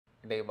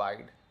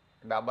divide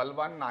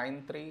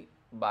 1193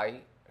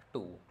 by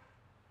 2.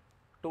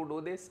 To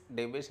do this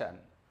division,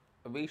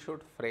 we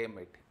should frame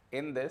it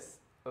in this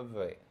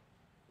way.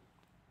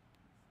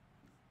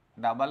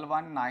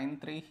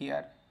 1193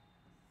 here,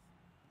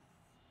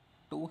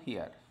 2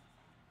 here.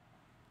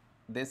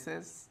 This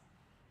is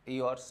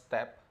your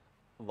step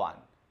 1.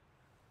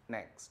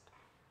 Next,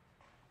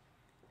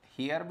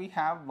 here we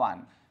have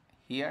 1,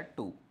 here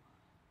 2.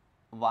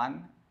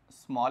 1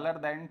 smaller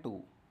than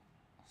 2.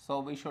 So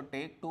we should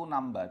take two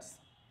numbers,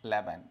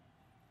 11.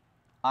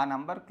 A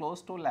number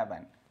close to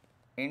 11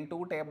 in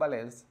 2 table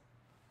is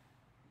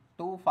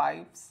 2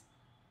 5s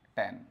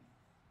 10.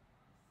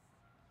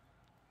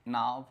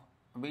 Now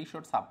we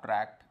should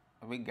subtract,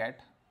 we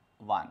get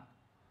 1.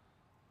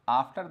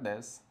 After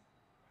this,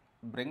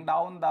 bring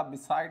down the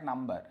beside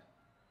number,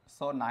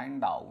 so 9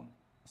 down,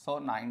 so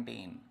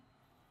 19.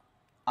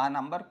 A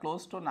number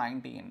close to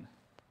 19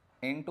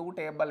 in 2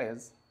 table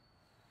is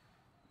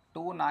 2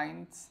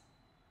 9s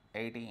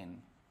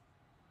 18.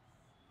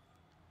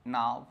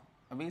 Now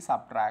we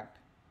subtract,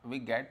 we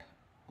get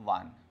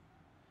 1.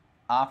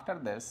 After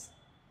this,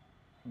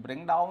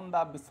 bring down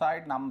the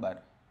beside number,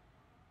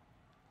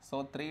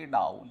 so 3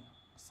 down,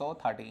 so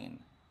 13.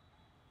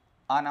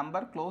 A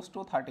number close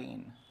to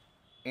 13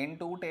 in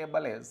 2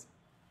 table is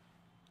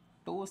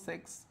 2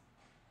 6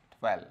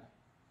 12.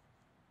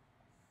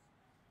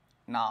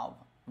 Now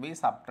we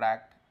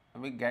subtract,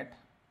 we get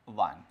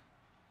 1.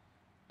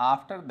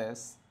 After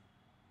this,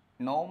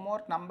 no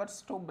more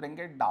numbers to bring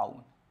it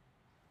down,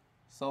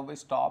 so we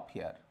stop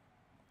here.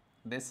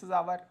 This is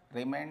our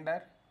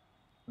remainder,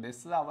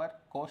 this is our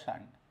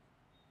quotient.